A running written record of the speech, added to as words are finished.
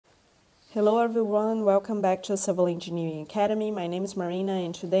Hello everyone, welcome back to Civil Engineering Academy. My name is Marina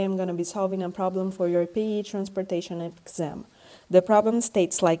and today I'm going to be solving a problem for your PE transportation exam. The problem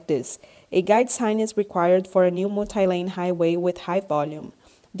states like this. A guide sign is required for a new multi-lane highway with high volume.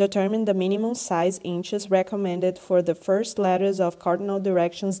 Determine the minimum size inches recommended for the first letters of cardinal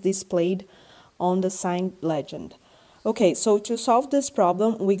directions displayed on the sign legend. Okay, so to solve this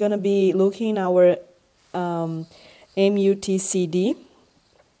problem, we're going to be looking at our MUTCD.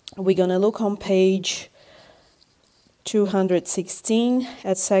 We're going to look on page 216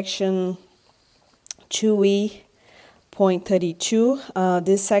 at section 2E.32.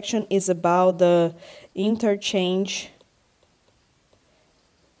 This section is about the interchange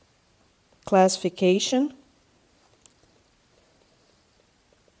classification.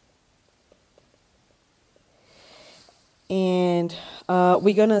 And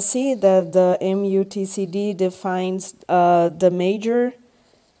we're going to see that the MUTCD defines the major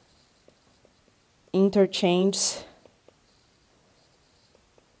interchanges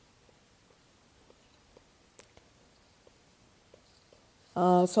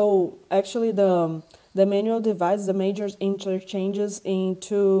so actually the manual divides the major interchanges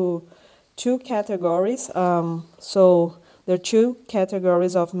into two categories. So there are two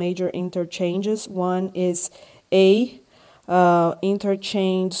categories of major interchanges. One is A,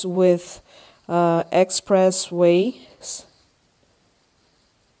 interchange with expressways,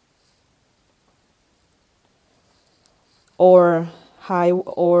 or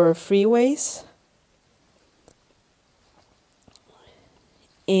freeways,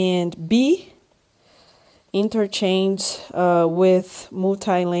 and B, interchange with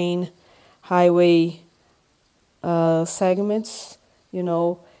multi-lane highway segments,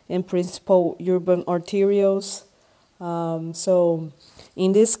 in principle urban arterials. So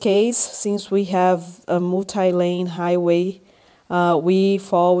in this case, since we have a multi-lane highway, we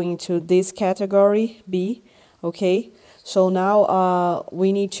fall into this category, B, okay? So now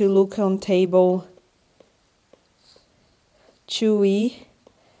we need to look on table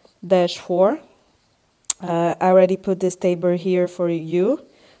 2E-4. I already put this table here for you.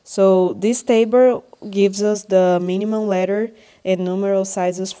 So this table gives us the minimum letter and numeral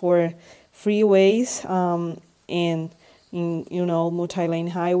sizes for freeways and in multi-lane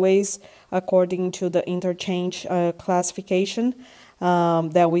highways according to the interchange classification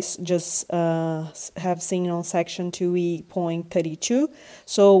that we just have seen on section 2E.32.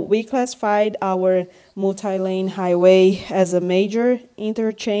 So we classified our multi-lane highway as a major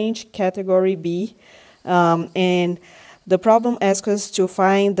interchange, category B, and the problem asks us to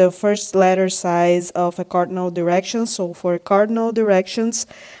find the first letter size of a cardinal direction. So for cardinal directions,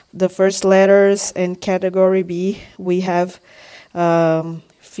 the first letters in category B, we have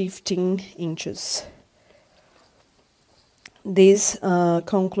 15 inches. This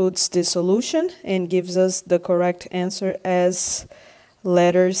concludes the solution and gives us the correct answer as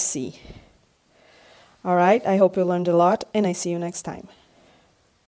letter C. All right, I hope you learned a lot and I see you next time.